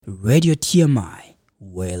Radio TMI,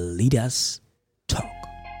 where leaders talk.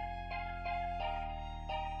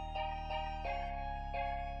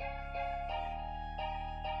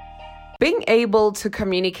 Being able to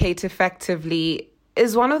communicate effectively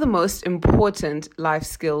is one of the most important life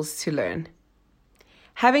skills to learn.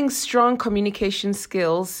 Having strong communication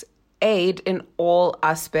skills aid in all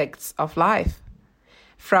aspects of life,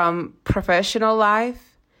 from professional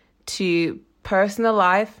life to personal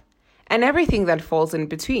life and everything that falls in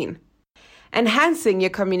between. Enhancing your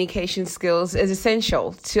communication skills is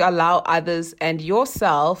essential to allow others and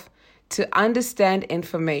yourself to understand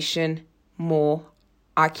information more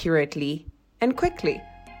accurately and quickly.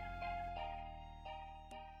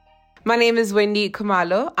 My name is Wendy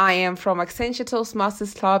Kumalo. I am from Accenture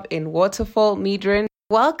Toastmasters Club in Waterfall, Midrand.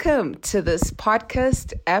 Welcome to this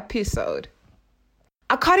podcast episode.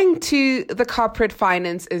 According to the Corporate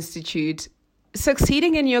Finance Institute,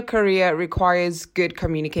 succeeding in your career requires good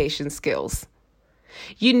communication skills.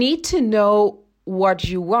 You need to know what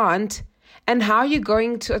you want and how you're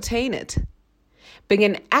going to attain it. Being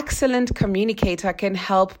an excellent communicator can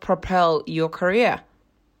help propel your career.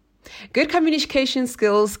 Good communication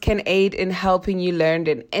skills can aid in helping you learn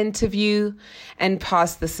an interview and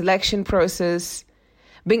pass the selection process.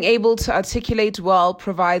 Being able to articulate well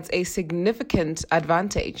provides a significant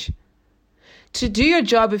advantage. To do your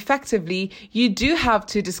job effectively, you do have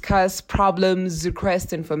to discuss problems,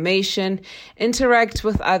 request information, interact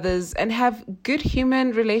with others, and have good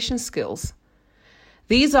human relation skills.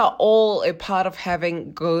 These are all a part of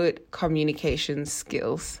having good communication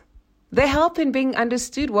skills. They help in being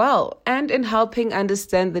understood well and in helping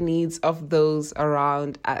understand the needs of those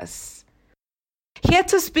around us. Here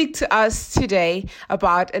to speak to us today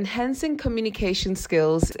about enhancing communication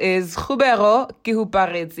skills is Khubero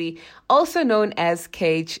Kihuparezi, also known as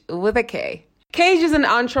Cage with a K. Cage is an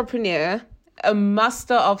entrepreneur, a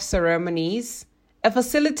master of ceremonies, a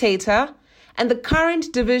facilitator, and the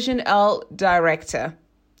current Division L director,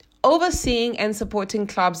 overseeing and supporting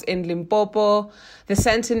clubs in Limpopo, the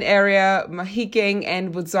Sandton area, Mahikeng,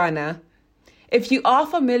 and Botswana. If you are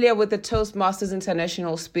familiar with the Toastmasters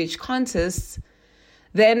International Speech Contests,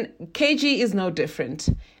 then KG is no different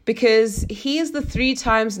because he is the 3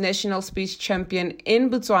 times national speech champion in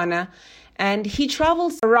Botswana, and he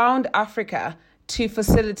travels around Africa to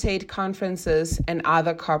facilitate conferences and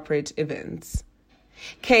other corporate events.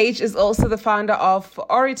 Cage is also the founder of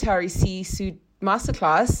Oratory C-Suite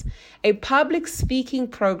Masterclass, a public speaking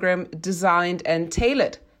program designed and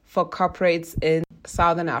tailored for corporates in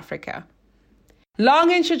Southern Africa.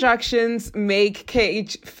 Long introductions make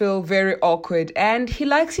Cage feel very awkward, and he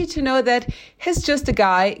likes you to know that he's just a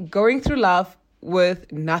guy going through life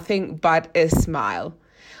with nothing but a smile.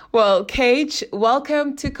 Well, Cage,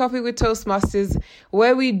 welcome to Coffee with Toastmasters,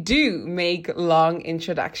 where we do make long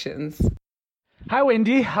introductions. Hi,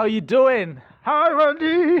 Wendy. How you doing? Hi,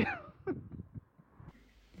 Wendy.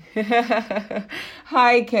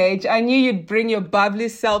 Hi, Cage. I knew you'd bring your bubbly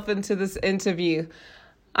self into this interview.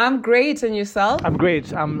 I'm great, and yourself? I'm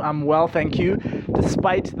great. I'm well, thank you.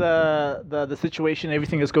 Despite the situation,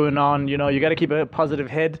 everything that's going on, you got to keep a positive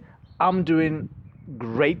head. I'm doing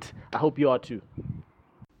great. I hope you are too.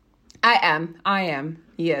 I am.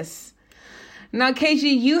 Yes. Now, KG,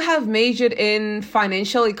 you have majored in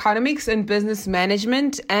financial economics and business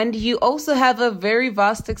management, and you also have a very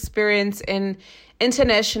vast experience in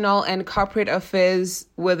international and corporate affairs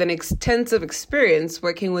with an extensive experience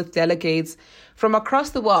working with delegates from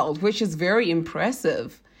across the world, which is very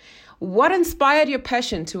impressive. What inspired your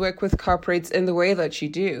passion to work with corporates in the way that you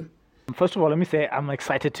do? First of all, let me say I'm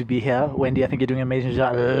excited to be here, Wendy. I think you're doing an amazing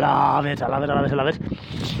job. I love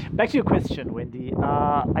it. Back to your question, Wendy.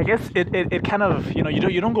 I guess it kind of,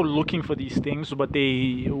 you don't go looking for these things, but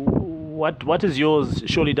what is yours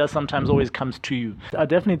surely does sometimes always comes to you. I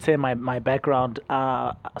definitely say my background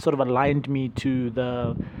sort of aligned me to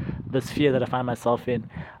the sphere that I find myself in.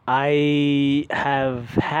 I have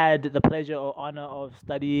had the pleasure or honor of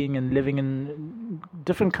studying and living in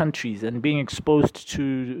different countries and being exposed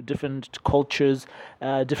to different cultures,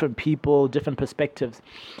 different people, different perspectives.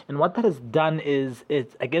 And what that has done is,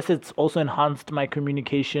 I guess it's also enhanced my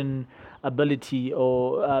communication ability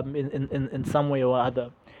or in some way or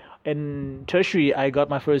other. In tertiary, I got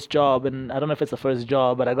my first job, and I don't know if it's the first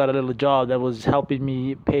job, but I got a little job that was helping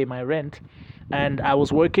me pay my rent. And I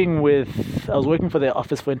was working for the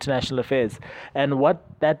Office for International Affairs. And what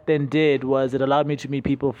that then did was it allowed me to meet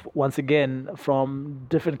people once again from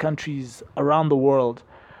different countries around the world,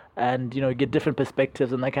 and get different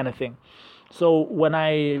perspectives and that kind of thing. So when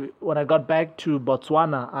I got back to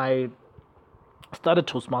Botswana, I started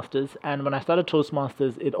Toastmasters, and when I started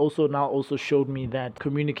Toastmasters, it also showed me that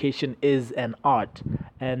communication is an art,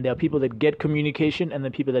 and there are people that get communication and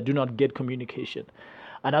then people that do not get communication.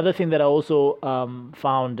 Another thing that I also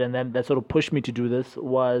found, and then that sort of pushed me to do this,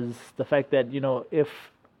 was the fact that if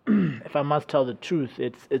if I must tell the truth,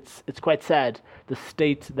 it's quite sad, the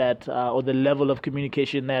state that or the level of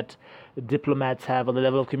communication that diplomats have, or the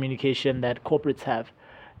level of communication that corporates have.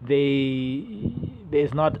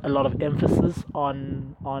 There's not a lot of emphasis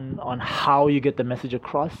on how you get the message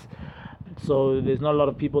across. So there's not a lot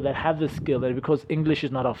of people that have the skill, and because English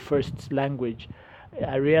is not our first language,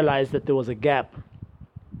 I realized that there was a gap.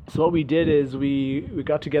 So what we did is we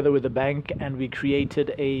got together with the bank and we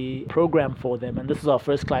created a program for them. And this is our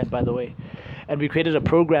first client, by the way. And we created a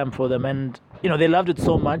program for them. And, they loved it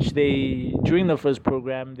so much. During the first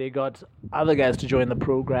program, they got other guys to join the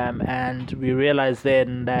program. And we realized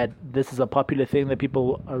then that this is a popular thing that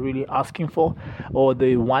people are really asking for, or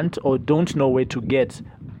they want, or don't know where to get,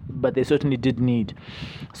 but they certainly did need.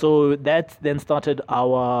 So that then started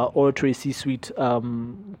our Oratory C-Suite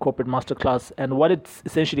corporate masterclass. And what it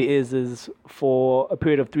essentially is for a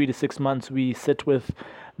period of 3 to 6 months, we sit with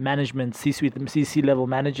management, C-suite, C-level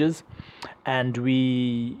managers, and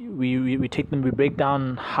we take them, we break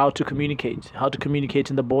down how to communicate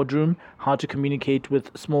in the boardroom, how to communicate with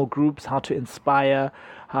small groups, how to inspire,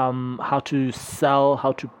 how to sell,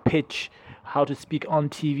 how to pitch, how to speak on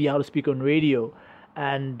TV, how to speak on radio.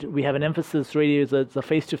 And we have an emphasis. Radio is a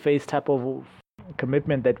face-to-face type of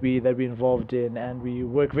commitment that we involved in, and we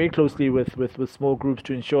work very closely with small groups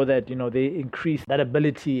to ensure that they increase that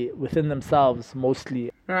ability within themselves mostly.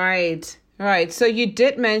 Right. So you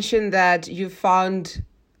did mention that you found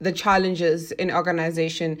the challenges in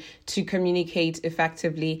organization to communicate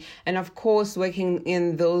effectively, and of course working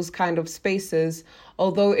in those kind of spaces,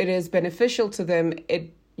 although it is beneficial to them,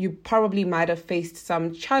 you probably might have faced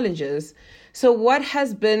some challenges. So what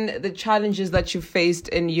has been the challenges that you faced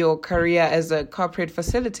in your career as a corporate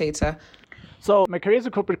facilitator? So my career as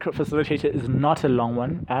a corporate facilitator is not a long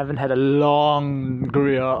one. I haven't had a long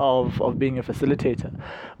career of being a facilitator.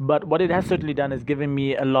 But what it has certainly done is given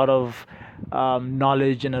me a lot of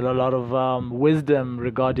knowledge and a lot of wisdom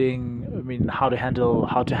regarding, how to handle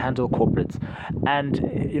corporates.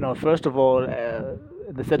 And, first of all,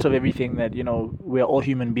 the set of everything that, we're all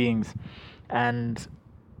human beings. And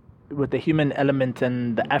with the human element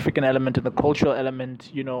and the African element and the cultural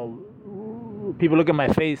element, people look at my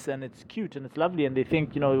face and it's cute and it's lovely and they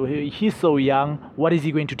think, he's so young, what is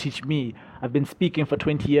he going to teach me? I've been speaking for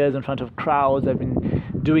 20 years in front of crowds. I've been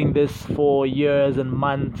doing this for years and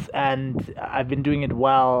months and I've been doing it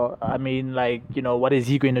well. What is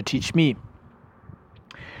he going to teach me?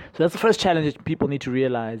 So that's the first challenge that people need to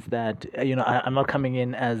realize, that, I'm not coming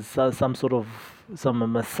in as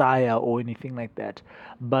some messiah or anything like that.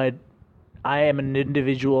 But I am an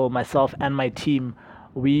individual, myself and my team,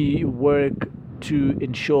 we work to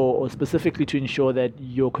ensure, or specifically to ensure, that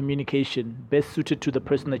your communication, best suited to the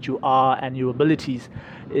person that you are and your abilities,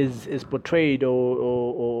 is portrayed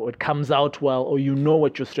or it comes out well, or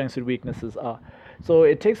what your strengths and weaknesses are. So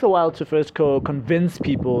it takes a while to first convince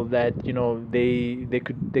people that they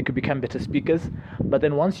could become better speakers. But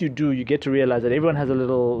then once you do, you get to realize that everyone has a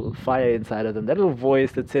little fire inside of them, that little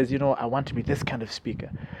voice that says, I want to be this kind of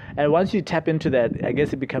speaker. And once you tap into that, I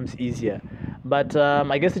guess it becomes easier. But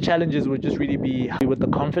I guess the challenges would just really be with the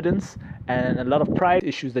confidence and a lot of pride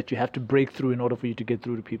issues that you have to break through in order for you to get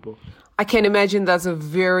through to people. I can imagine that's a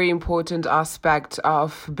very important aspect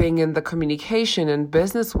of being in the communication and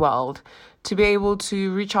business world, to be able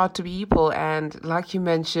to reach out to people. And like you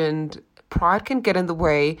mentioned, pride can get in the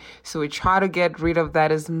way. So we try to get rid of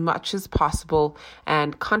that as much as possible.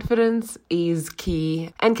 And confidence is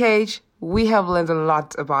key. And Cage, we have learned a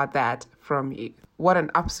lot about that from you. What an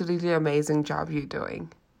absolutely amazing job you're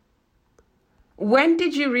doing. When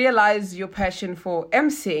did you realize your passion for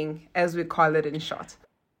emceeing, as we call it in short?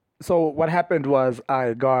 So what happened was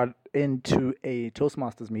I got into a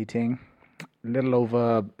Toastmasters meeting a little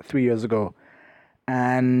over 3 years ago,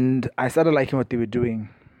 and I started liking what they were doing.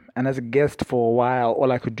 And as a guest for a while,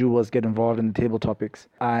 all I could do was get involved in the table topics.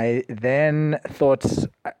 I then thought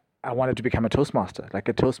I wanted to become a Toastmaster, like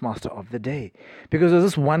a Toastmaster of the day, because there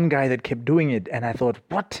was this one guy that kept doing it, and I thought,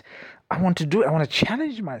 what? I want to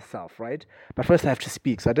challenge myself, right? But first I have to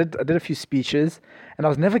speak. So I did a few speeches, and I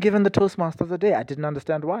was never given the Toastmaster of the day. I didn't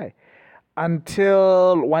understand why.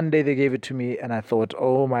 Until one day they gave it to me, and I thought,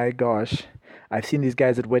 oh my gosh, I've seen these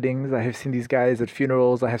guys at weddings, I have seen these guys at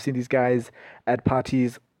funerals, I have seen these guys at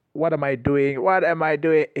parties. What am I doing?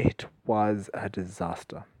 It was a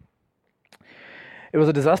disaster. It was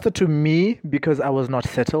a disaster to me because I was not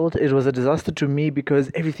settled. It was a disaster to me because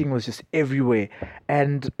everything was just everywhere.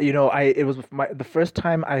 And it was the first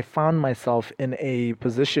time I found myself in a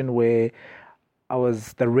position where I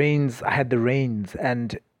had the reins,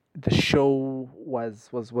 and the show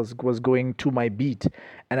was going to my beat.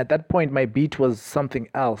 And at that point my beat was something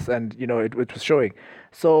else, and it was showing.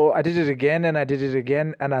 So I did it again, and I did it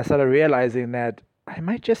again, and I started realizing that I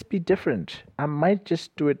might just be different. I might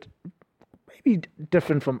just do it maybe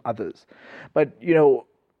different from others. But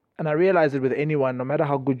and I realize it with anyone, no matter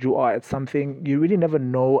how good you are at something, you really never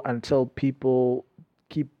know until people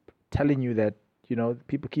keep telling you that,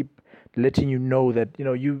 people keep letting you know that,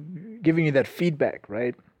 you giving you that feedback,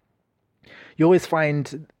 right? You always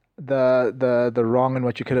find the wrong in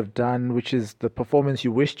what you could have done, which is the performance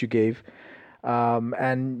you wished you gave.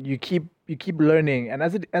 And you keep learning, and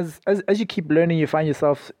as you keep learning, you find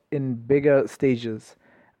yourself in bigger stages,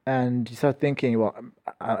 and you start thinking, well,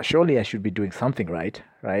 surely I should be doing something right?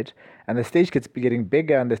 And the stage gets getting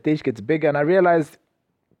bigger, and the stage gets bigger, and I realized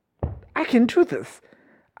I can do this.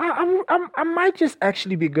 I might just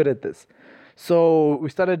actually be good at this. So we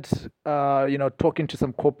started, talking to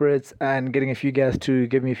some corporates and getting a few guys to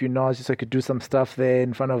give me a few nods so I could do some stuff there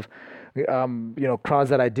in front of, crowds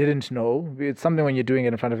that I didn't know. It's something when you're doing it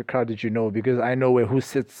in front of a crowd that because I know who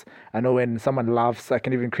sits. I know when someone laughs. I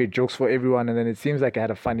can even create jokes for everyone, and then it seems like I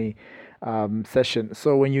had a funny session.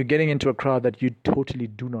 So when you're getting into a crowd that you totally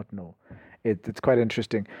do not know, it's quite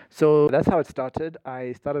interesting. So that's how it started.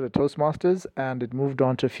 I started at Toastmasters, and it moved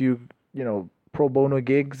on to a few, pro bono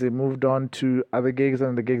gigs. It moved on to other gigs,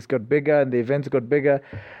 and the gigs got bigger, and the events got bigger,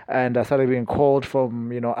 and I started being called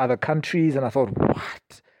from other countries, and I thought,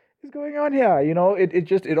 what is going on here?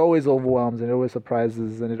 It always overwhelms, and it always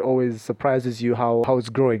surprises, and it always surprises you how it's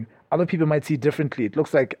growing. Other people might see differently. It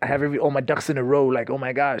looks like I have all my ducks in a row, like, oh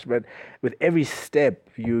my gosh, but with every step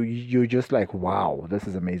you're just like, wow, this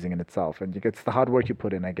is amazing in itself, and it's the hard work you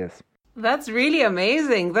put in, I guess. That's really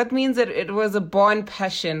amazing. That means that it was a born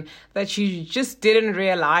passion that you just didn't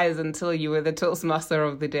realize until you were the Toastmaster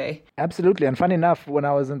of the day. Absolutely. And funny enough, when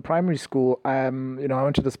I was in primary school, I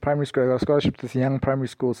went to this primary school. I got a scholarship to this young primary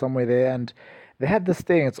school somewhere there, and they had this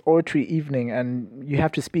thing. It's oratory evening, and you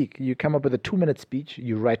have to speak. You come up with a 2-minute speech,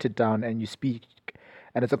 you write it down, and you speak.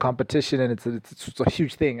 And it's a competition, and it's a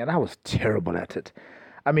huge thing. And I was terrible at it.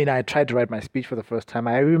 I mean, I tried to write my speech for the first time.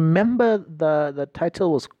 I remember the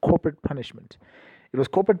title was Corporate Punishment. It was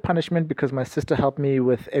Corporate Punishment because my sister helped me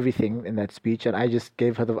with everything in that speech, and I just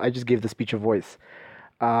gave the speech a voice.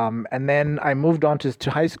 And then I moved on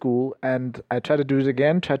to high school, and I tried to do it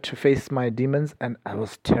again, tried to face my demons, and I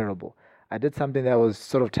was terrible. I did something that was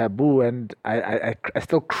sort of taboo, and I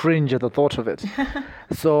still cringe at the thought of it.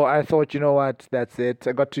 So I thought, you know what, that's it.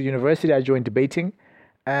 I got to university, I joined debating.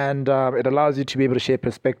 And it allows you to be able to share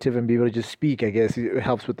perspective and be able to just speak. I guess it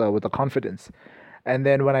helps with the confidence. And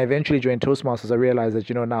then when I eventually joined Toastmasters, I realized that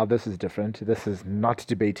now this is different. This is not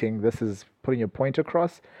debating. This is putting your point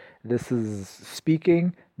across. This is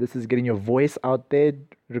speaking. This is getting your voice out there,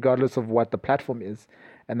 regardless of what the platform is.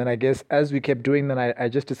 And then I guess as we kept doing, then I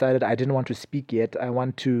just decided I didn't want to speak yet. I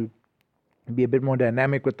want to be a bit more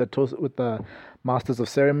dynamic with the Masters of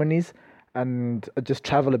Ceremonies, and just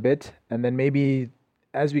travel a bit, and then maybe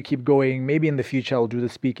as we keep going, maybe in the future I'll do the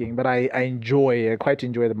speaking, but I quite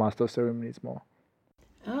enjoy the Master of Ceremonies more.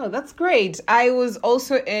 Oh, that's great. I was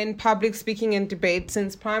also in public speaking and debate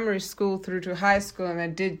since primary school through to high school, and I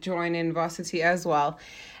did join in varsity as well.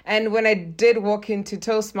 And when I did walk into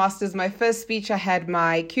Toastmasters, my first speech, I had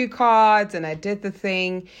my cue cards and I did the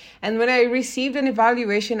thing. And when I received an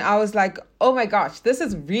evaluation, I was like, oh my gosh, this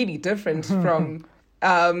is really different from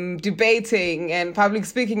debating and public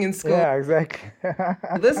speaking in school. Yeah, exactly.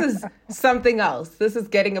 This is something else. This is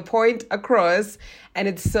getting a point across, and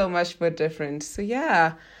it's so much more different. So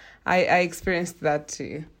yeah, I experienced that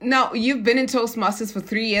too. Now, you've been in Toastmasters for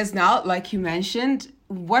 3 years now, like you mentioned.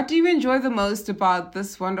 What do you enjoy the most about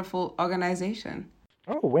this wonderful organization?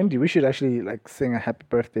 Oh, Wendy, we should actually sing a happy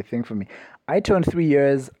birthday thing for me. I turned 3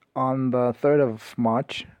 years on the 3rd of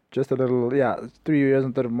March. 3 years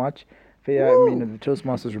on the 3rd of March. But yeah, I mean, the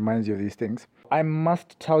Toastmasters reminds you of these things. I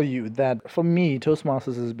must tell you that for me,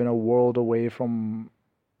 Toastmasters has been a world away from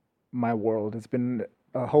my world. It's been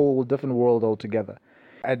a whole different world altogether.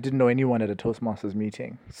 I didn't know anyone at a Toastmasters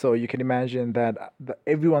meeting. So you can imagine that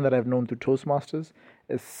everyone that I've known through Toastmasters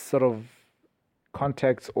is sort of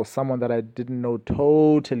contacts or someone that I didn't know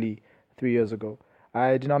totally 3 years ago.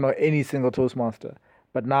 I did not know any single Toastmaster.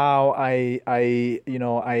 But now I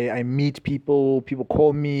meet people. People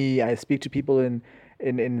call me. I speak to people in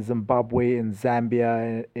Zimbabwe, in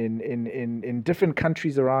Zambia, in different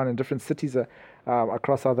countries around, in different cities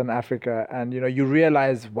across Southern Africa, and you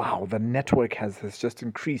realize, wow, the network has just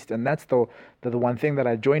increased, and that's the one thing that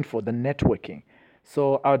I joined for, the networking.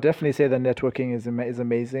 So I would definitely say the networking is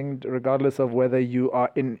amazing, regardless of whether you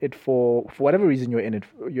are in it for whatever reason you're in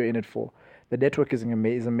it for. The network is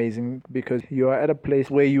amazing because you are at a place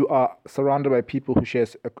where you are surrounded by people who share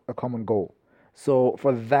a common goal. So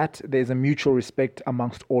for that, there's a mutual respect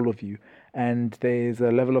amongst all of you, and there's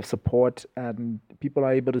a level of support, and people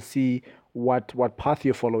are able to see what path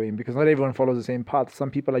you're following, because not everyone follows the same path.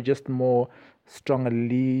 Some people are just more stronger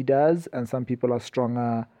leaders, and some people are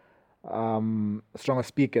stronger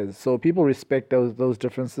speakers. So people respect those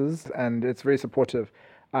differences, and it's very supportive.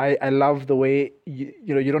 I love the way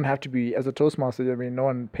you don't have to be as a Toastmaster. I mean, no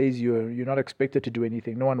one pays you. You're not expected to do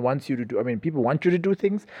anything. No one wants you to do. I mean, people want you to do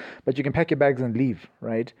things, but you can pack your bags and leave,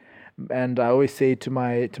 right? And I always say to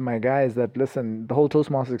my guys that, listen, the whole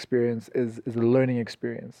Toastmaster experience is a learning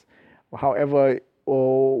experience. However,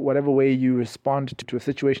 or whatever way you respond to a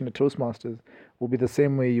situation at Toastmasters will be the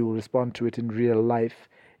same way you will respond to it in real life.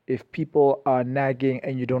 If people are nagging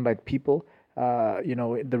and you don't like people,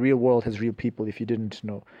 the real world has real people, if you didn't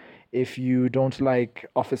know. If you don't like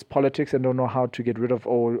office politics and don't know how to get rid of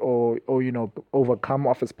or overcome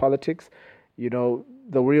office politics, the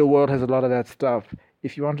real world has a lot of that stuff.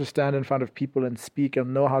 If you want to stand in front of people and speak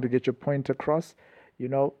and know how to get your point across,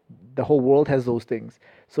 the whole world has those things.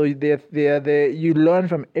 So you learn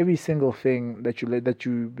from every single thing that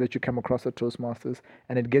you come across at Toastmasters,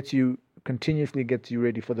 and it continuously gets you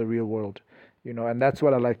ready for the real world. And that's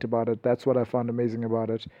what I liked about it. That's what I found amazing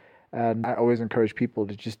about it. And I always encourage people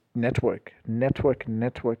to just network. You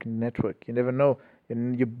never know.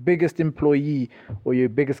 And your biggest employee or your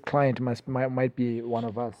biggest client might be one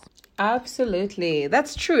of us. Absolutely.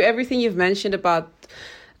 That's true. Everything you've mentioned about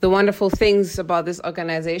the wonderful things about this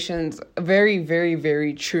organization, very, very,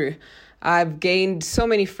 very true. I've gained so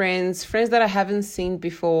many friends that I haven't seen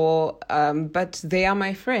before, but they are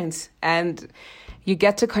my friends. And you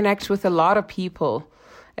get to connect with a lot of people.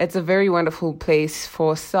 It's a very wonderful place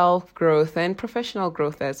for self-growth and professional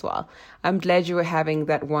growth as well. I'm glad you were having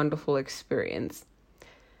that wonderful experience.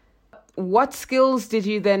 What skills did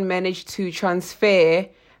you then manage to transfer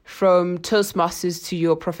from Toastmasters to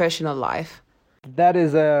your professional life? That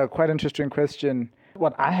is a quite interesting question.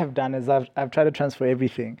 What I have done is I've tried to transfer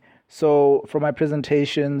everything. So from my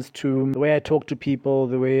presentations to the way I talk to people,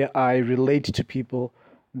 the way I relate to people,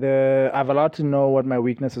 I've allowed to know what my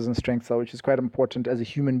weaknesses and strengths are, which is quite important as a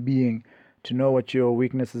human being, to know what your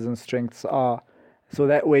weaknesses and strengths are. So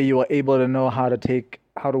that way you are able to know how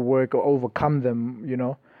to work or overcome them,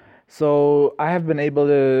 So I have been able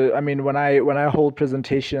to, when I hold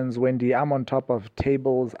presentations, Wendy, I'm on top of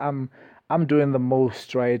tables. I'm doing the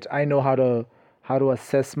most, right? I know how to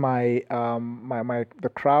assess my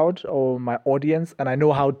the crowd or my audience, and I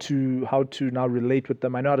know how to now relate with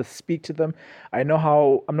them. I know how to speak to them. I know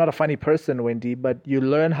how I'm not a funny person, Wendy, but you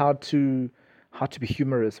learn how to be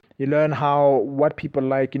humorous. You learn what people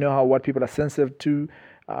like. What people are sensitive to.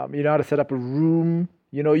 You know how to set up a room.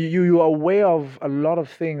 You are aware of a lot of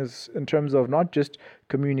things in terms of not just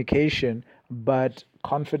communication, but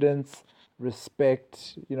confidence,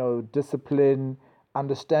 respect, discipline,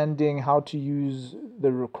 understanding how to use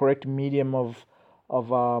the correct medium of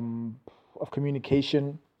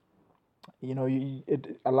communication.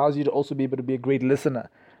 It allows you to also be able to be a great listener.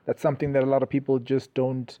 That's something that a lot of people just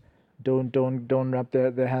don't wrap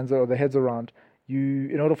their hands or their heads around.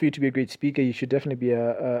 In order for you to be a great speaker, you should definitely be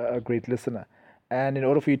a great listener. And in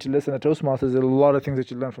order for you to listen at Toastmasters, there are a lot of things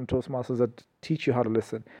that you learn from Toastmasters that teach you how to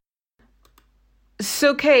listen.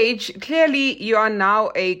 So, Cage, clearly you are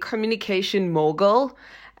now a communication mogul.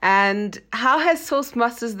 And how has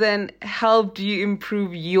Toastmasters then helped you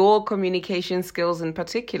improve your communication skills in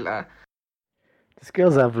particular? The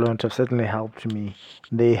skills I've learned have certainly helped me.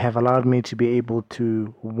 They have allowed me to be able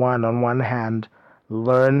to, on one hand,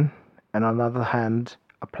 learn, and on the other hand,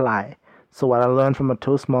 apply. So what I learned from a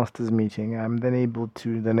Toastmasters meeting, I'm then able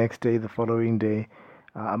to, the next day, the following day,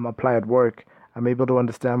 apply at work. I'm able to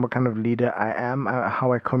understand what kind of leader I am,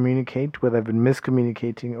 how I communicate, whether I've been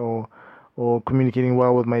miscommunicating or communicating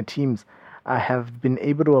well with my teams. I have been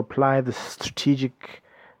able to apply the strategic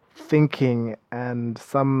thinking and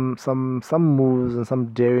some moves and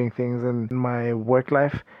some daring things in my work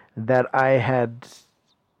life that I had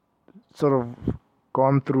sort of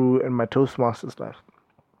gone through in my Toastmasters life.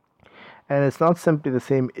 And it's not simply the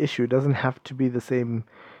same issue. It doesn't have to be the same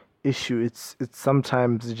issue. It's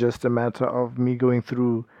sometimes just a matter of me going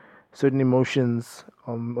through certain emotions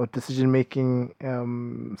or decision making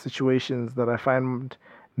situations that I find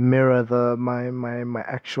mirror my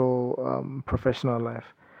actual professional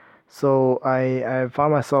life. So I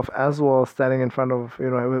found myself as well standing in front of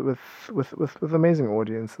with amazing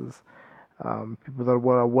audiences, people that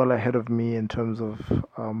were well ahead of me in terms of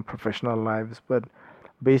professional lives, but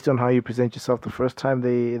based on how you present yourself the first time,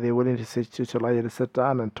 they're willing to allow you to sit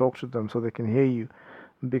down and talk to them so they can hear you,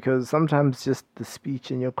 because sometimes just the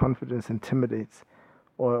speech and your confidence intimidates,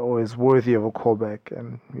 or is worthy of a callback,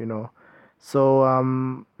 and so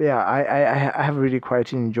yeah, I have really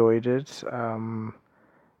quite enjoyed it.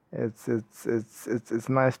 It's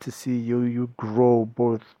nice to see you grow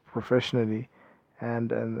both professionally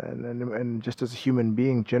and just as a human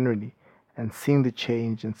being generally, and seeing the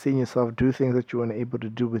change and seeing yourself do things that you weren't able to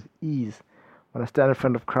do with ease. When I stand in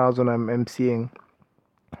front of crowds when I'm emceeing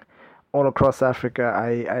all across Africa,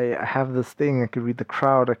 I have this thing. I can read the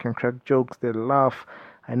crowd, I can crack jokes, they laugh.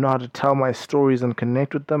 I know how to tell my stories and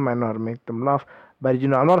connect with them. I know how to make them laugh. But I'm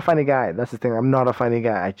not a funny guy. That's the thing. I'm not a funny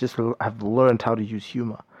guy. I just have learned how to use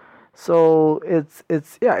humor. So it's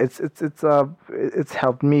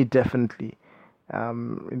helped me definitely.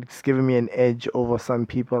 It's given me an edge over some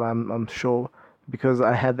people, I'm sure, because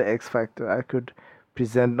I had the X factor. I could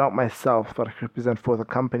present not myself, but I could present for the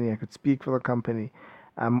company. I could speak for the company.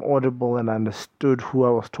 I'm audible, and I understood who I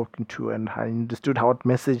was talking to, and I understood what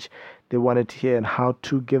message they wanted to hear and how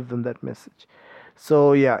to give them that message.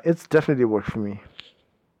 So yeah, it's definitely worked for me.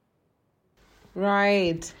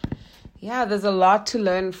 Right. Yeah, there's a lot to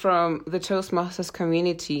learn from the Toastmasters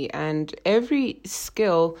community, and every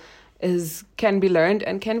skill can be learned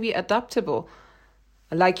and can be adaptable.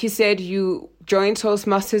 Like you said, you joined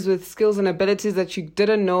Toastmasters with skills and abilities that you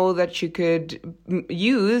didn't know that you could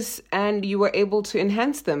use, and you were able to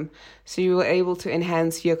enhance them. So you were able to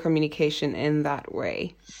enhance your communication in that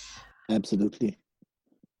way. Absolutely.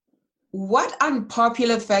 What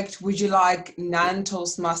unpopular fact would you like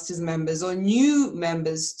non-Toastmasters members or new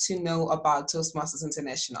members to know about Toastmasters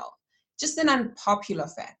International? Just an unpopular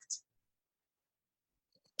fact.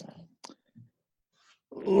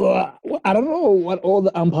 Well, I don't know what all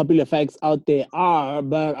the unpopular facts out there are,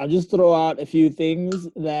 but I'll just throw out a few things,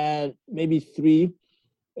 that maybe three,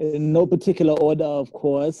 in no particular order, of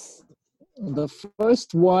course. The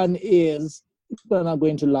first one is, people are not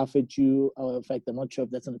going to laugh at you. Or in fact, I'm not sure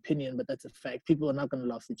if that's an opinion, but that's a fact. People are not going to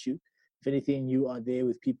laugh at you. If anything, you are there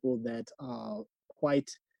with people that are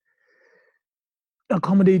quite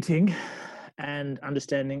accommodating and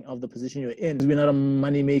understanding of the position you're in. We're not a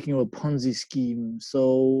money-making or Ponzi scheme.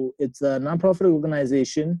 So it's a non-profit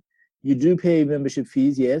organization. You do pay membership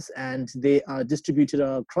fees, yes, and they are distributed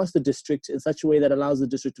across the district in such a way that allows the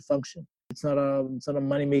district to function. It's not a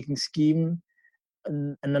money-making scheme.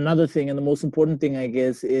 And another thing, and the most important thing, I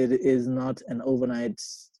guess, it is not an overnight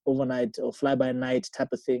or fly-by-night type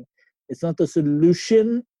of thing. It's not the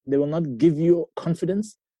solution. They will not give you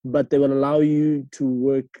confidence, but they will allow you to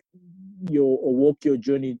walk your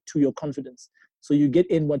journey to your confidence. So you get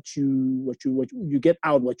in what you get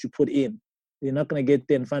out what you put in. You're not going to get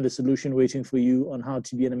there and find a solution waiting for you on how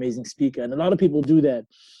to be an amazing speaker. And a lot of people do that.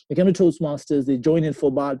 They come to Toastmasters, they join in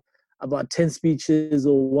for about 10 speeches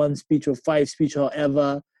or one speech or 5 speeches,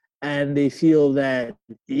 however, and they feel that,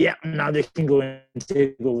 yeah, now they can go and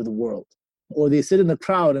take over the world. Or they sit in the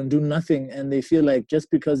crowd and do nothing, and they feel like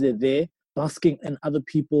just because they're there, basking in other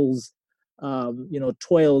people's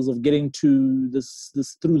toils of getting to this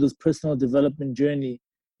through this personal development journey,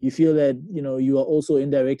 you feel that you are also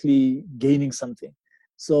indirectly gaining something.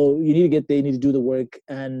 So you need to get there, you need to do the work,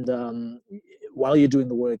 and while you're doing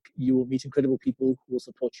the work, you will meet incredible people who will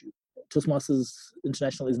support you. Toastmasters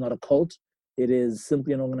International is not a cult. It is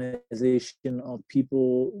simply an organization of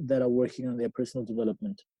people that are working on their personal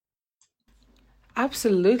development.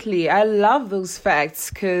 Absolutely. I love those facts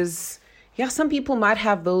because, some people might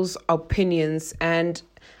have those opinions. And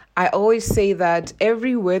I always say that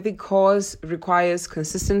every worthy cause requires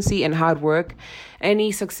consistency and hard work.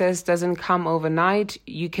 Any success doesn't come overnight.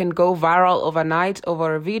 You can go viral overnight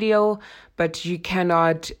over a video, but you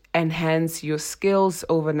cannot enhance your skills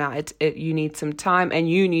overnight. You need some time and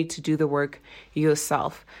you need to do the work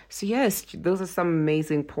yourself. So yes, those are some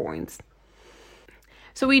amazing points.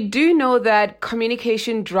 So we do know that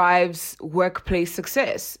communication drives workplace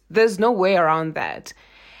success. There's no way around that.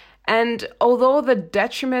 And although the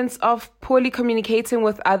detriments of poorly communicating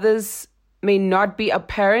with others may not be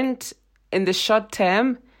apparent in the short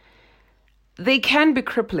term, they can be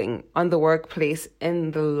crippling on the workplace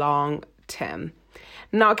in the long term.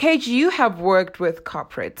 Now, Kate, you have worked with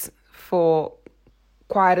corporates for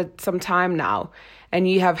some time now, and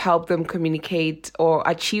you have helped them communicate or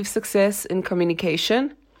achieve success in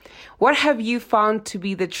communication. What have you found to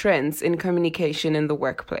be the trends in communication in the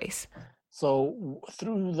workplace? So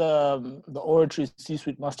through the Oratory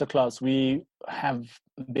C-Suite Masterclass, we have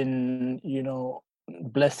been,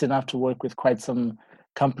 blessed enough to work with quite some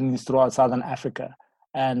companies throughout Southern Africa.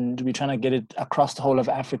 And we're trying to get it across the whole of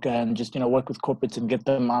Africa and just, work with corporates and get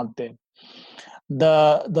them out there.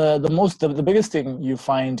 The biggest thing you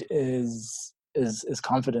find is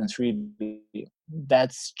confidence, really.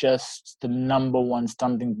 That's just the number one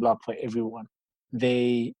stumbling block for everyone.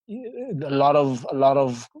 A lot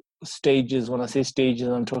of stages, when I say stages,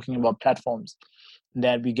 I'm talking about platforms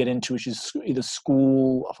that we get into, which is either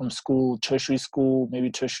tertiary school,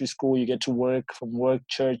 you get to work, from work,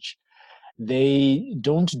 church. They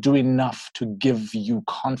don't do enough to give you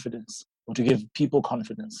confidence or to give people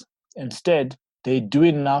confidence. Instead, they do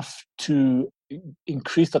enough to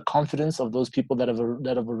increase the confidence of those people that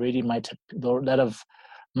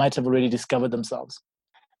might have already discovered themselves.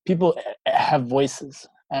 People have voices,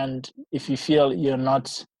 and if you feel you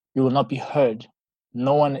will not be heard,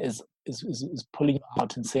 no one is pulling you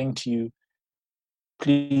out and saying to you,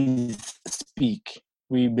 please speak.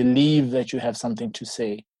 We believe that you have something to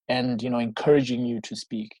say, and encouraging you to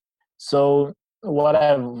speak. So what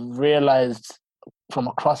I've realized from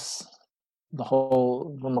across the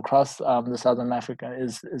Southern Africa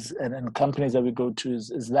is and companies that we go to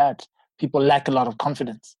is that people lack a lot of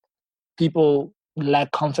confidence. People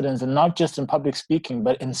lack confidence, and not just in public speaking,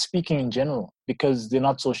 but in speaking in general, because they're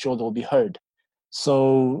not so sure they'll be heard.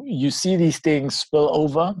 So you see these things spill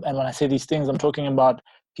over, and when I say these things, I'm talking about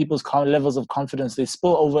people's levels of confidence. They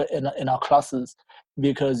spill over in our classes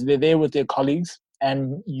because they're there with their colleagues,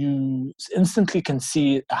 and you instantly can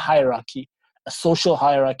see a hierarchy, a social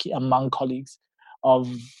hierarchy among colleagues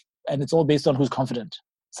and it's all based on who's confident.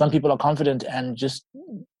 Some people are confident and just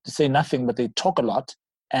say nothing, but they talk a lot.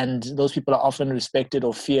 And those people are often respected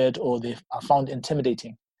or feared, or they are found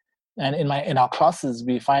intimidating. And in our classes,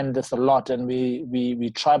 we find this a lot, and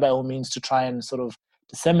we try by all means to try and sort of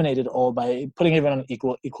disseminate it all by putting everyone on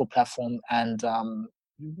an equal platform and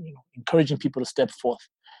encouraging people to step forth.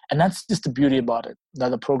 And that's just the beauty about it,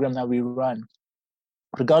 that the program that we run,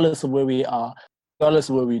 regardless of where we are, regardless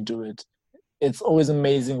of where we do it, it's always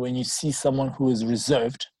amazing when you see someone who is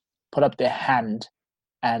reserved put up their hand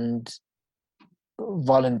and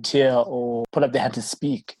volunteer or put up their hand to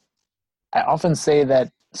speak. I often say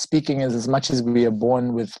that speaking is, as much as we are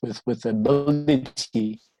born with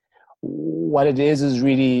ability, what it is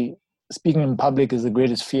really speaking in public is the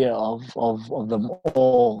greatest fear of them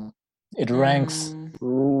all. It ranks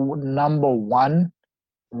number one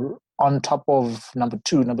on top of number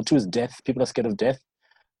two. Number two is death. People are scared of death.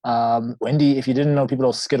 Wendy, if you didn't know, people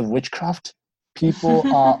are scared of witchcraft. People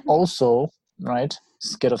are also,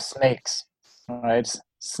 scared of snakes. Right?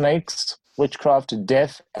 Snakes, witchcraft,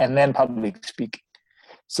 death, and then public speaking.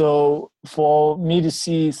 So for me to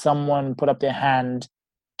see someone put up their hand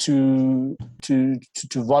to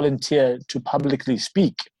volunteer to publicly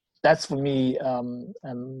speak, that's for me and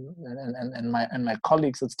my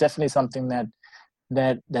colleagues. It's definitely something that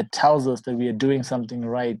tells us that we are doing something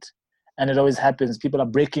right. And it always happens. People are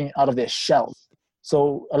breaking out of their shell.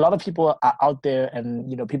 So a lot of people are out there, and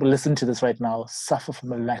people listen to this right now, suffer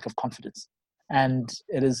from a lack of confidence. And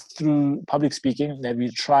it is through public speaking that we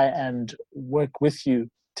try and work with you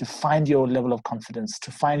to find your level of confidence, to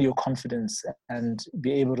find your confidence, and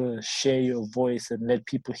be able to share your voice and let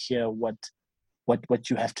people hear what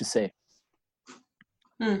you have to say.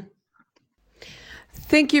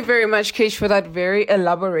 Thank you very much, Kesh, for that very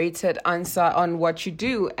elaborated answer on what you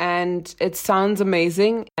do. And it sounds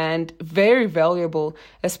amazing and very valuable,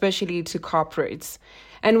 especially to corporates.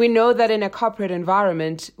 And we know that in a corporate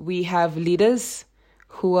environment, we have leaders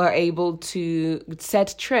who are able to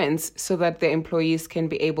set trends so that their employees can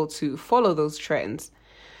be able to follow those trends.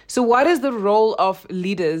 So what is the role of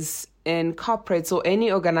leaders in corporates or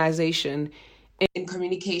any organization in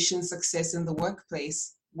communication success in the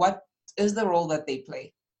workplace? What is the role that they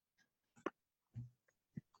play?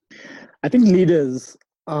 I think leaders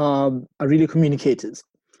are really communicators.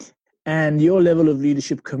 And your level of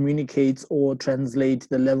leadership communicates or translates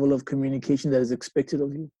the level of communication that is expected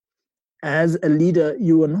of you. As a leader,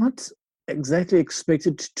 you are not exactly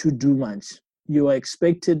expected to do much. You are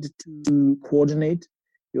expected to coordinate,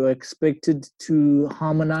 you are expected to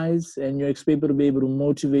harmonize, and you're expected to be able to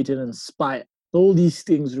motivate and inspire. All these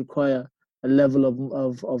things require a level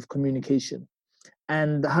of communication.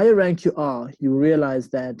 And the higher rank you are, you realize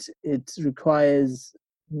that it requires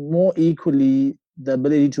more equally the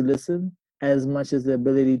ability to listen as much as the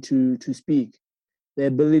ability to speak. their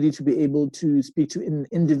ability to be able to speak to an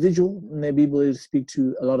individual, and their ability to speak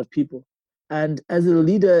to a lot of people. And as a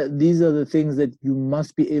leader, these are the things that you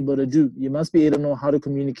must be able to do. You must be able to know how to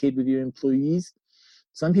communicate with your employees.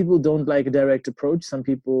 Some people don't like a direct approach. Some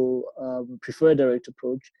people prefer a direct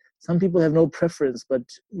approach. Some people have no preference, but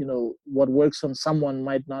what works on someone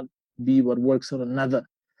might not be what works on another.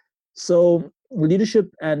 So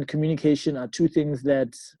leadership and communication are two things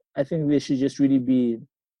that I think they should just really be.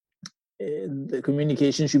 The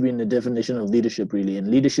communication should be in the definition of leadership, really,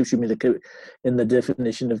 and leadership should be in the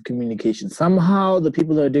definition of communication. Somehow, the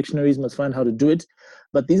people that are dictionaries must find how to do it,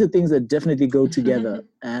 but these are things that definitely go together.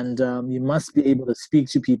 And you must be able to speak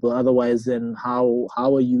to people. Otherwise, then how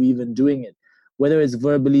are you even doing it? Whether it's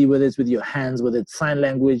verbally, whether it's with your hands, whether it's sign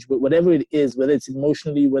language, whatever it is, whether it's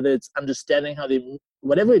emotionally, whether it's understanding how they,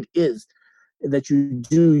 whatever it is that you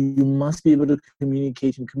do, you must be able to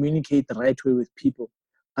communicate and communicate the right way with people.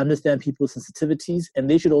 Understand people's sensitivities, and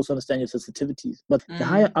they should also understand your sensitivities. But the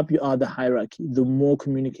higher up you are the hierarchy, the more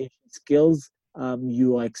communication skills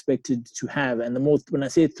you are expected to have. And the most, when I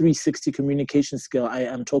say 360 communication skill, I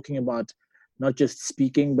am talking about not just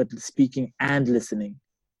speaking, but speaking and listening.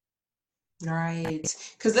 Right.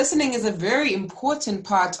 Because listening is a very important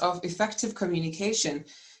part of effective communication.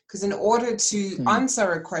 Because in order to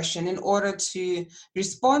answer a question, in order to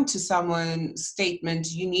respond to someone's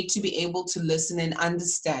statement, you need to be able to listen and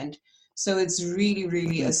understand. So it's really,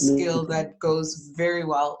 really a skill that goes very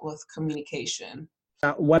well with communication.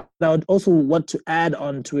 What I would also want to add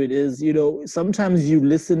on to it is, sometimes you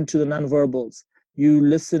listen to the nonverbals. You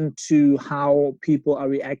listen to how people are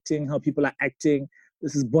reacting, how people are acting.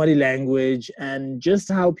 This is body language and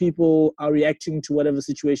just how people are reacting to whatever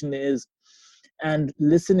situation there is. And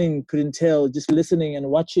listening could entail just listening and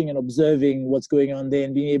watching and observing what's going on there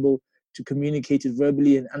and being able to communicate it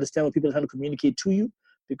verbally and understand what people are trying to communicate to you.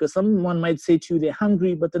 Because someone might say to you they're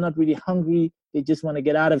hungry, but they're not really hungry. They just want to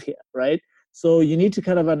get out of here, right? So you need to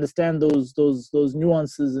kind of understand those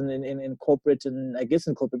nuances in corporate, and I guess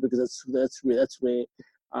in corporate, because that's where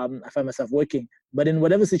I find myself working. But in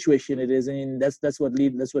whatever situation it is, that's what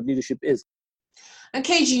leadership is. And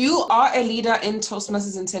KG, you are a leader in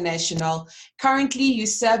Toastmasters International. Currently, you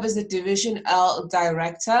serve as a Division L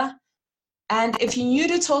director. And if you're new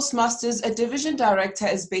to Toastmasters, a division director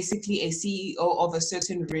is basically a CEO of a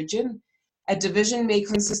certain region. A division may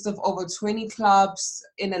consist of over 20 clubs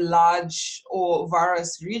in a large or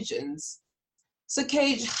various regions. So,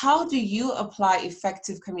 KG, how do you apply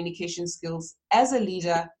effective communication skills as a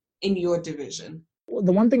leader in your division?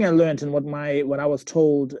 The one thing I learned and what I was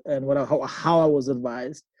told and how I was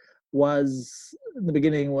advised was in the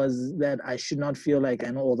beginning was that I should not feel like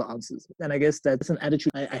I know all the answers. And I guess that's an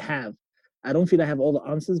attitude I have. I don't feel I have all the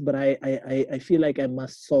answers, but I feel like I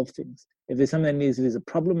must solve things. If there's something if there's a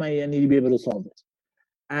problem, I need to be able to solve it.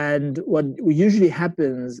 And what usually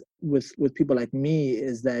happens with people like me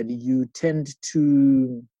is that you tend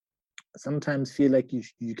to sometimes feel like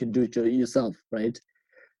you can do it yourself, right?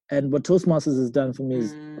 And what Toastmasters has done for me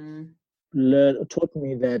is taught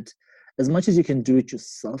me that as much as you can do it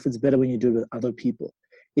yourself, it's better when you do it with other people.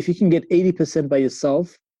 If you can get 80% by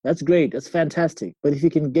yourself, that's great, that's fantastic. But if you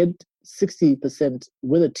can get 60%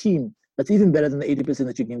 with a team, that's even better than the 80%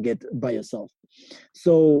 that you can get by yourself.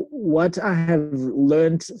 So what I have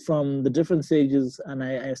learned from the different stages, and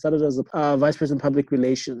I started as a vice president of public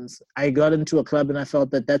relations. I got into a club and I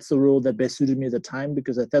felt that that's the role that best suited me at the time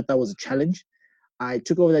because I thought that was a challenge. I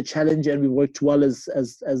took over that challenge and we worked well as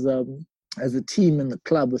a team in the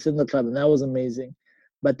club, within the club, and that was amazing.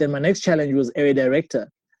 But then my next challenge was area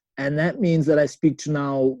director. And that means that I speak to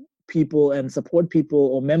now people and support people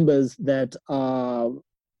or members that are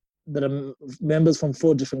members from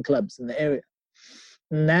 4 different clubs in the area.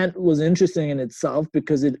 And that was interesting in itself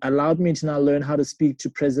because it allowed me to now learn how to speak to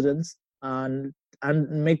presidents and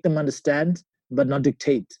make them understand, but not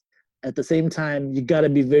dictate. At the same time, you got to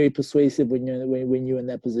be very persuasive when you're in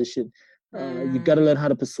that position. You got to learn how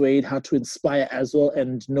to persuade, how to inspire as well,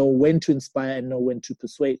 and know when to inspire and know when to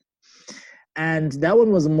persuade. And that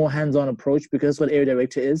one was a more hands-on approach because that's what area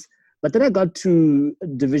director is. But then I got to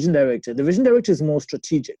division director. Division director is more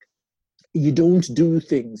strategic. You don't do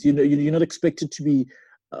things. You're not expected to be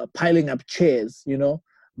piling up chairs,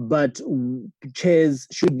 but chairs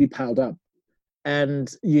should be piled up.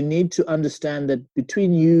 And you need to understand that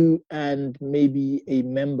between you and maybe a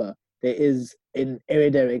member, there is an area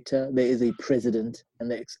director, there is a president, and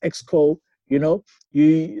the exco.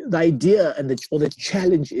 The idea and the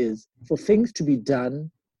challenge is for things to be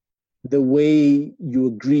done the way you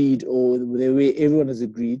agreed or the way everyone has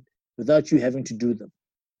agreed without you having to do them.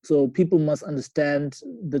 So people must understand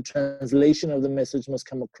the translation of the message must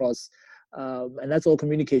come across. And that's all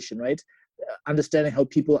communication, right? Understanding how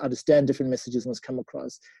people understand different messages must come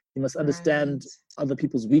across. You must understand other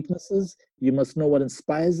people's weaknesses. You must know what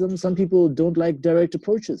inspires them. Some people don't like direct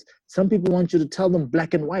approaches. Some people want you to tell them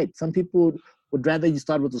black and white. Some people would rather you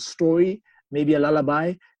start with a story, maybe a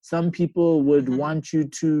lullaby. Some people would want you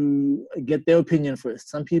to get their opinion first.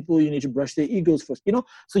 Some people, you need to brush their egos first.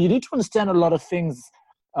 So you need to understand a lot of things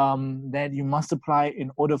that you must apply in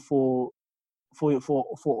order for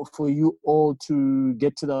you all to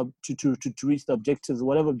get to reach the objectives,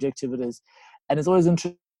 whatever objective it is. And it's always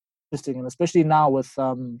interesting, and especially now with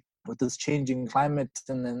this changing climate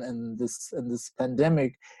and this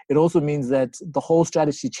pandemic, it also means that the whole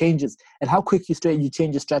strategy changes, and how quick you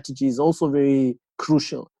change your strategy is also very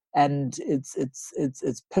crucial. And it's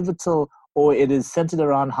pivotal, or it is centered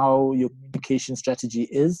around how your communication strategy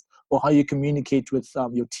is, or how you communicate with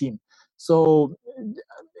your team. So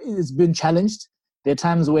it's been challenged. There are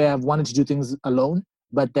times where I've wanted to do things alone,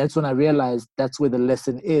 but that's when I realized that's where the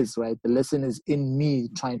lesson is, right? The lesson is in me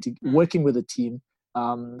working with a team,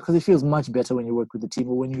 because it feels much better when you work with a team,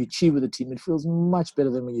 or when you achieve with a team, it feels much better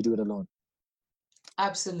than when you do it alone.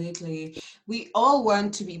 Absolutely. We all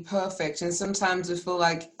want to be perfect, and sometimes we feel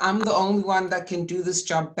like I'm the only one that can do this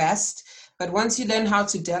job best. But once you learn how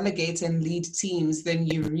to delegate and lead teams, then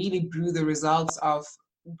you really brew the results of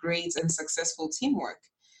great and successful teamwork.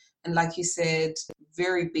 And like you said,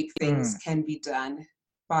 very big things can be done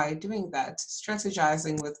by doing that,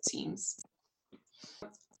 strategizing with teams.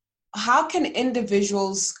 How can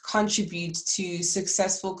individuals contribute to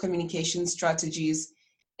successful communication strategies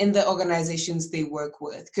in the organizations they work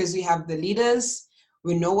with? Because we have the leaders,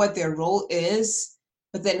 we know what their role is,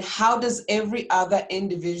 but then how does every other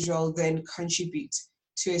individual then contribute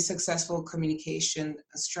to a successful communication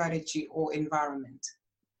strategy or environment?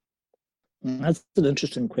 That's an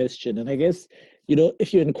interesting question. And I guess,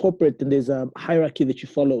 if you're in corporate, then there's a hierarchy that you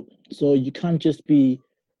follow. So you can't just be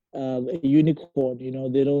a unicorn.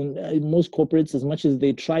 They don't, most corporates, as much as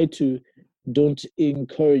they try to, don't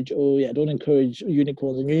encourage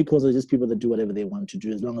unicorns. And unicorns are just people that do whatever they want to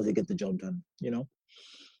do as long as they get the job done,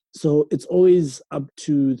 So it's always up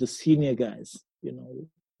to the senior guys.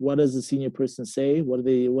 What does the senior person say? What are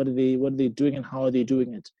they doing, and how are they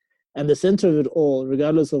doing it? And the center of it all,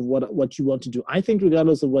 regardless of what you want to do, I think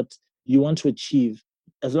regardless of what you want to achieve,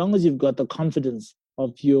 as long as you've got the confidence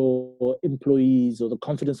of your employees or the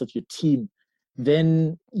confidence of your team,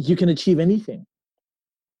 then you can achieve anything.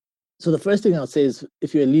 So the first thing I'll say is,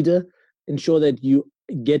 if you're a leader, ensure that you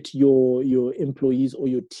get your employees or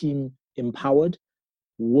your team empowered.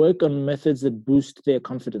 Work on methods that boost their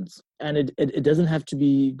confidence. And it doesn't have to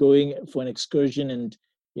be going for an excursion and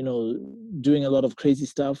doing a lot of crazy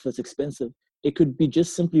stuff that's expensive. It could be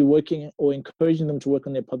just simply working or encouraging them to work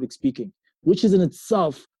on their public speaking, which is in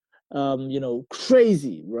itself,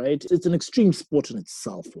 crazy, right? It's an extreme sport in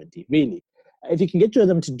itself, Wendy, really. If you can get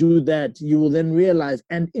them to do that, you will then realize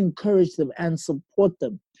and encourage them and support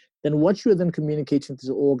them. Then what you're then communicating to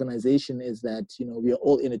the organization is that, we are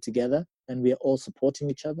all in it together, and we are all supporting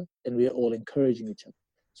each other, and we are all encouraging each other.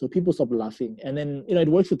 So people stop laughing. And then, it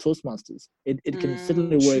works with Toastmasters. It can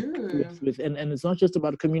certainly work with and it's not just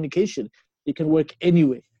about communication. It can work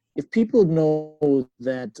anyway. If people know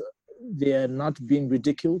that they're not being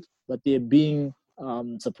ridiculed, but they're being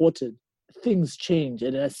supported, things change.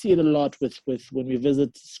 And I see it a lot with when we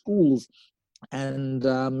visit schools, and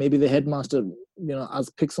maybe the headmaster,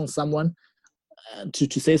 picks on someone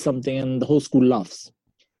to say something, and the whole school laughs.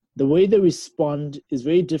 The way they respond is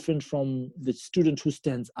very different from the student who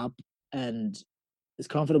stands up and is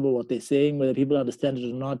comfortable with what they're saying, whether people understand it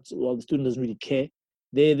or not. Well, the student doesn't really care.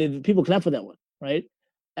 People clap for that one, right?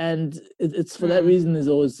 And it's for that reason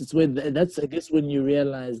that's, I guess, when you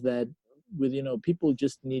realize that with people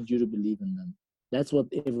just need you to believe in them. That's what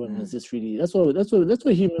everyone is just really. That's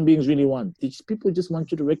what human beings really want. People just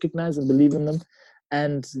want you to recognize and believe in them,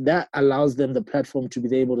 and that allows them the platform to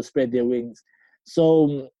be able to spread their wings.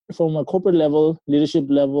 So from a corporate level, leadership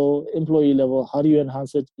level, employee level, how do you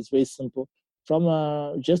enhance it? It's very simple.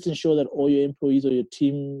 Just ensure that all your employees or your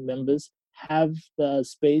team members have the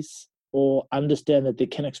space or understand that they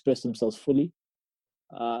can express themselves fully,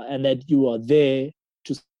 and that you are there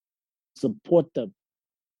to support them.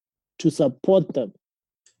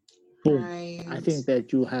 Boom. Right. I think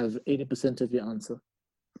that you have 80% of your answer.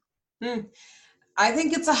 I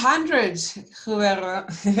think it's 100, Guerrero.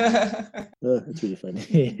 It's really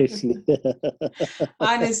funny, actually.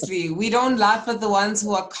 Honestly, we don't laugh at the ones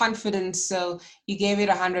who are confident, so you gave it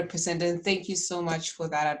 100%, and thank you so much for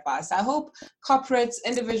that advice. I hope corporates,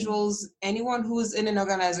 individuals, anyone who's in an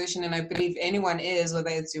organization, and I believe anyone is, whether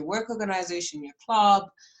it's your work organization, your club,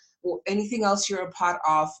 or anything else you're a part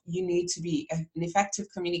of, you need to be an effective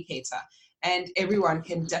communicator. And everyone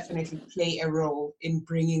can definitely play a role in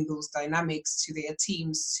bringing those dynamics to their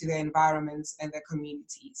teams, to their environments, and their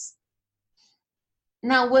communities.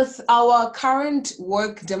 Now, with our current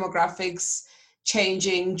work demographics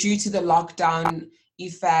changing due to the lockdown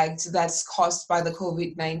effect that's caused by the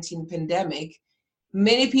COVID-19 pandemic,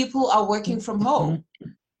 many people are working from home.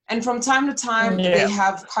 And from time to time, they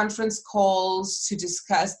have conference calls to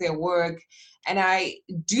discuss their work. And I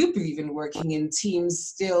do believe in working in teams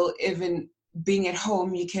still. Even being at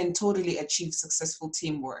home, you can totally achieve successful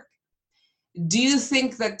teamwork. Do you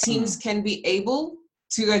think that teams can be able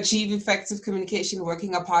to achieve effective communication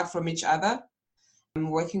working apart from each other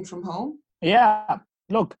and working from home? Yeah,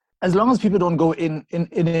 look, as long as people don't go in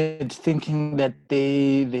it thinking that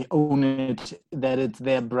they own it, that it's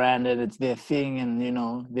their brand and it's their thing, and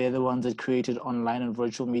they're the ones that created online and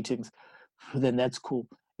virtual meetings, then that's cool.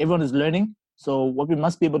 Everyone is learning. So what we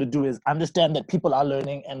must be able to do is understand that people are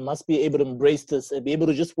learning and must be able to embrace this and be able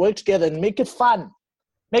to just work together and make it fun.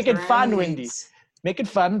 Make it fun, Wendy. Make it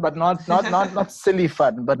fun, but not silly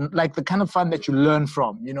fun, but like the kind of fun that you learn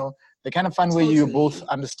from, the kind of fun where you're both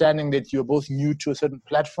understanding that you're both new to a certain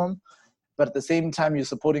platform, but at the same time you're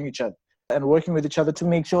supporting each other and working with each other to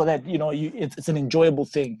make sure that it's an enjoyable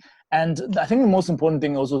thing. And I think the most important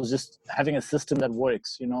thing also is just having a system that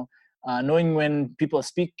works. Knowing when people are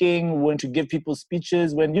speaking, when to give people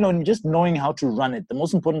speeches, when just knowing how to run it. The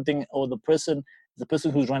most important thing, or the person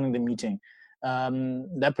who's running the meeting,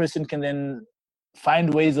 that person can then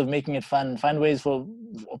find ways of making it fun, find ways for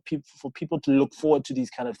people to look forward to these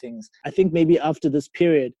kind of things. I think maybe after this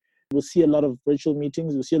period, we'll see a lot of virtual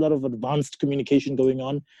meetings. We'll see a lot of advanced communication going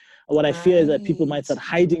on. What I fear is that people might start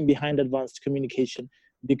hiding behind advanced communication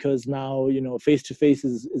because now, face-to-face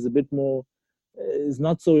is a bit more, is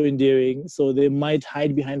not so endearing. So they might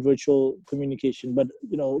hide behind virtual communication. But,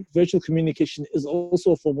 virtual communication is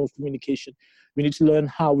also a form of communication. We need to learn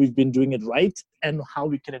how we've been doing it right and how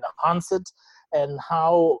we can enhance it, and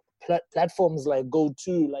how platforms like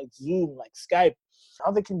GoTo, like Zoom, like Skype, how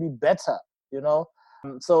they can be better,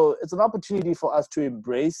 So it's an opportunity for us to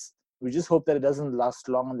embrace. We just hope that it doesn't last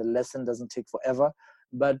long and the lesson doesn't take forever.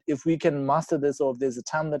 But if we can master this, or if there's a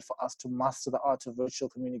time that for us to master the art of virtual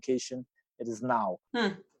communication, it is now.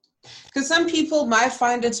 Because some people might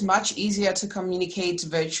find it much easier to communicate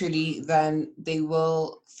virtually than they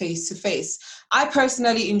will face-to-face. I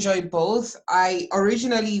personally enjoy both. I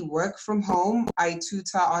originally work from home. I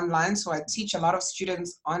tutor online, so I teach a lot of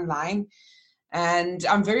students online. And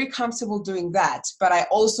I'm very comfortable doing that. But I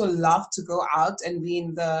also love to go out and be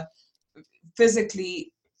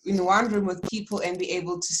physically in one room with people and be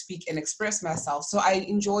able to speak and express myself. So I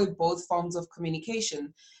enjoy both forms of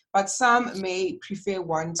communication. But some may prefer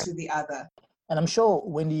one to the other. And I'm sure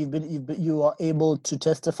when you are able to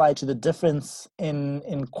testify to the difference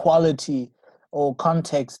in quality or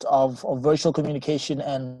context of virtual communication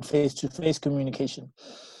and face-to-face communication.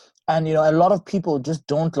 And a lot of people just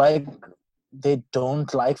don't like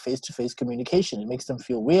face-to-face communication. It makes them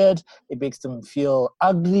feel weird. It makes them feel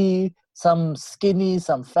ugly, some skinny,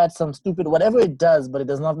 some fat, some stupid, whatever it does, but it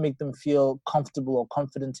does not make them feel comfortable or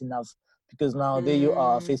confident enough. Because now there you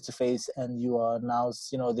are face-to-face, and you are now,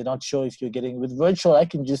 they're not sure if you're getting. With virtual, I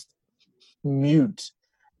can just mute,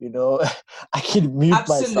 I can mute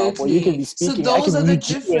myself, or you can be speaking. So those are the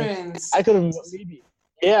difference. I could maybe,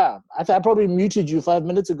 I probably muted you 5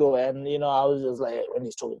 minutes ago, and, I was just like, when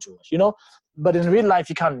he's talking too much, But in real life,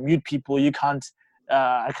 you can't mute people. You can't,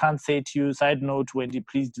 I can't say to you, side note, Wendy,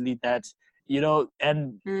 please delete that.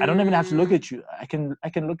 And I don't even have to look at you. I can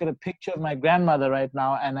look at a picture of my grandmother right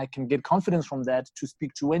now, and I can get confidence from that to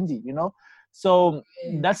speak to Wendy, So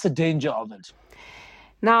that's the danger of it.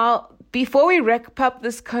 Now, before we wrap up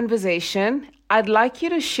this conversation, I'd like you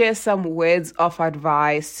to share some words of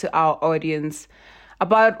advice to our audience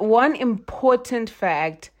about one important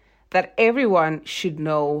fact that everyone should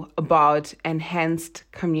know about enhanced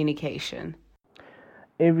communication.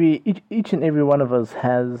 Each and every one of us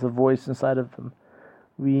has a voice inside of them.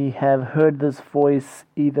 We have heard this voice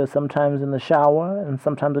either sometimes in the shower, and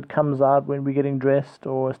sometimes it comes out when we're getting dressed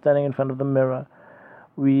or standing in front of the mirror.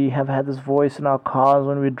 We have had this voice in our cars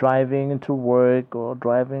when we're driving into work or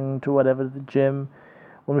driving to whatever, the gym.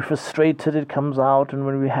 When we're frustrated, it comes out, and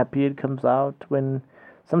when we're happy, it comes out. When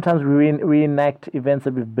sometimes we reenact events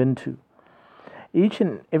that we've been to. Each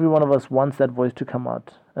and every one of us wants that voice to come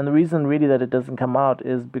out. And the reason really that it doesn't come out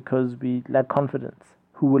is because we lack confidence.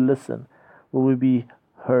 Who will listen? Will we be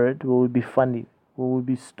heard? Will we be funny? Will we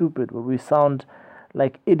be stupid? Will we sound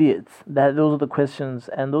like idiots? Those are the questions.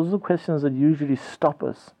 And those are the questions that usually stop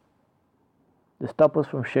us They stop us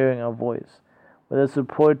from sharing our voice, whether it's through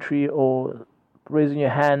poetry or raising your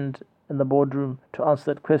hand in the boardroom to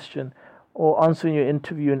answer that question, or answering your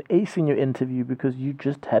interview and acing your interview because you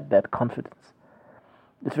just had that confidence.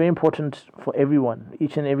 It's very important for everyone,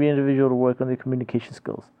 each and every individual, to work on their communication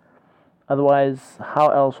skills. Otherwise, how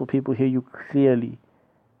else will people hear you clearly?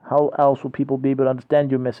 How else will people be able to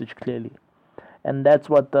understand your message clearly? And that's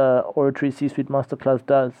what the Oratory C-Suite Masterclass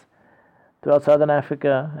does. Throughout Southern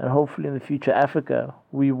Africa, and hopefully in the future Africa,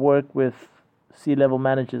 we work with C-level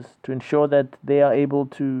managers to ensure that they are able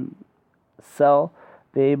to sell,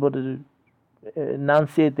 they're able to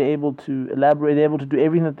enunciate, they're able to elaborate, they're able to do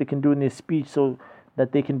everything that they can do in their speech so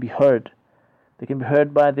that they can be heard. They can be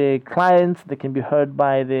heard by their clients, they can be heard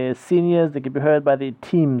by their seniors, they can be heard by their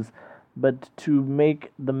teams, but to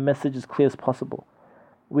make the message as clear as possible.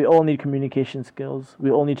 We all need communication skills. We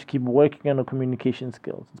all need to keep working on our communication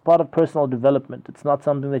skills. It's part of personal development. It's not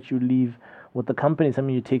something that you leave with the company, it's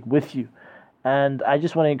something you take with you. And I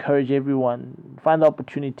just want to encourage everyone, find the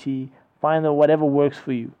opportunity, find whatever works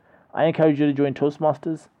for you. I encourage you to join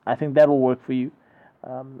Toastmasters. I think that will work for you.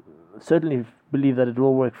 Certainly believe that it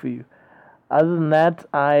will work for you. Other than that,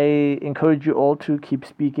 I encourage you all to keep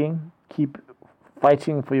speaking, keep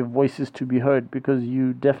fighting for your voices to be heard, because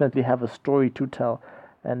you definitely have a story to tell,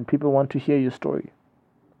 and people want to hear your story.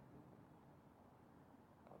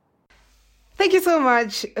 Thank you so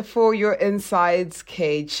much for your insights,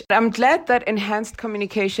 Cage. I'm glad that enhanced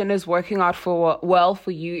communication is working out well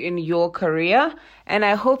for you in your career, and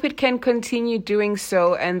I hope it can continue doing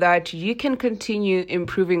so, and that you can continue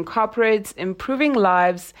improving corporates, improving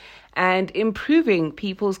lives, and improving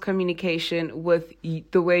people's communication with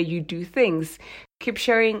the way you do things. Keep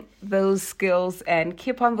sharing those skills and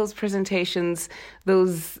keep on those presentations,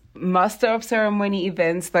 those master of ceremony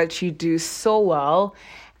events that you do so well.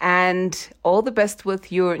 And all the best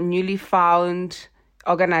with your newly found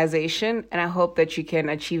organization. And I hope that you can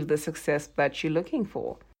achieve the success that you're looking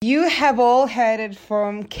for. You have all heard it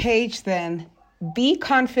from Cage then. Be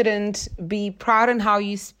confident, be proud in how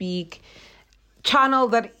you speak, channel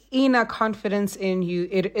that inner confidence in you.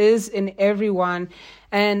 It is in everyone.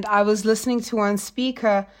 And I was listening to one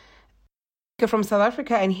speaker from South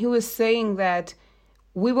Africa, and he was saying that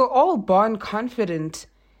we were all born confident,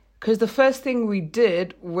 because the first thing we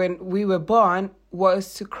did when we were born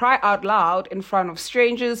was to cry out loud in front of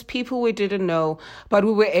strangers, people we didn't know, but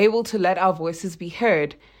we were able to let our voices be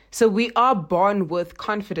heard. So we are born with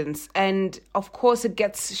confidence. And of course, it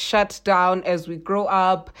gets shut down as we grow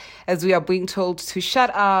up, as we are being told to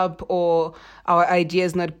shut up, or our idea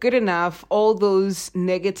is not good enough. All those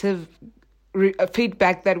negative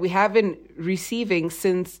feedback that we have been receiving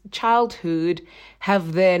since childhood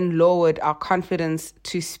have then lowered our confidence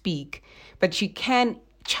to speak. But you can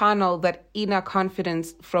channel that inner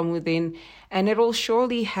confidence from within, and it will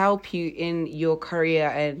surely help you in your career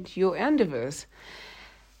and your endeavors.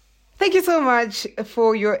 Thank you so much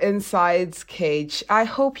for your insights, Cage. I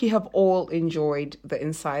hope you have all enjoyed the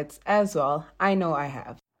insights as well. I know I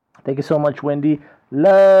have. Thank you so much, Wendy.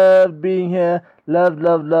 Love being here.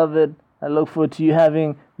 Love it. I look forward to you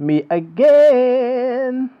having me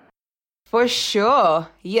again. For sure.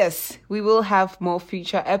 Yes, we will have more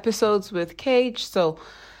future episodes with Cage. So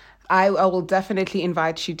I will definitely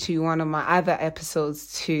invite you to one of my other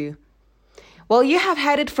episodes too. Well, you have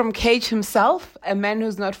had it from Cage himself, a man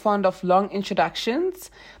who's not fond of long introductions,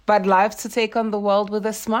 but lives to take on the world with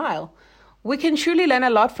a smile. We can truly learn a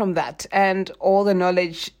lot from that and all the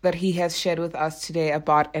knowledge that he has shared with us today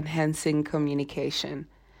about enhancing communication.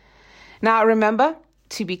 Now, remember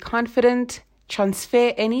to be confident,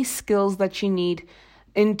 transfer any skills that you need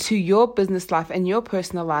into your business life and your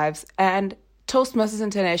personal lives. And Toastmasters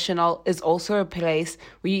International is also a place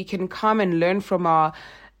where you can come and learn from our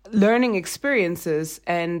learning experiences,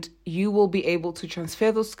 and you will be able to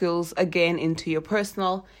transfer those skills again into your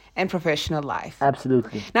personal and professional life.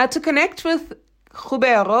 Absolutely. Now, to connect with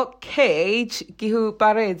Khubero Cage Gihu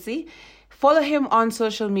Parezi, follow him on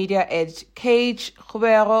social media at Cage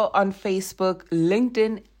Khubero on Facebook,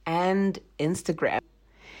 LinkedIn, and Instagram.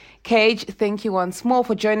 Cage, thank you once more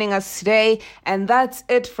for joining us today. And that's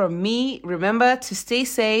it from me. Remember to stay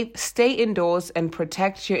safe, stay indoors, and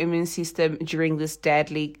protect your immune system during this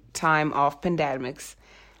deadly time of pandemics.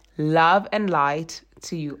 Love and light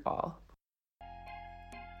to you all.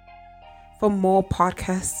 For more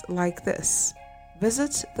podcasts like this,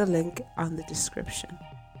 visit the link on the description.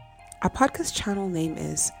 Our podcast channel name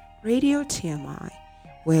is Radio TMI,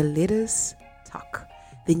 where leaders talk.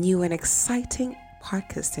 The new and exciting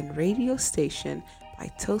podcast and radio station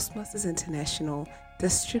by Toastmasters International,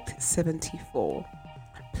 District 74.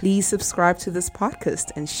 Please subscribe to this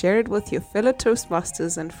podcast and share it with your fellow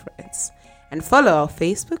Toastmasters and friends. And follow our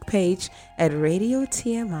Facebook page at Radio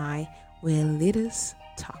TMI, where leaders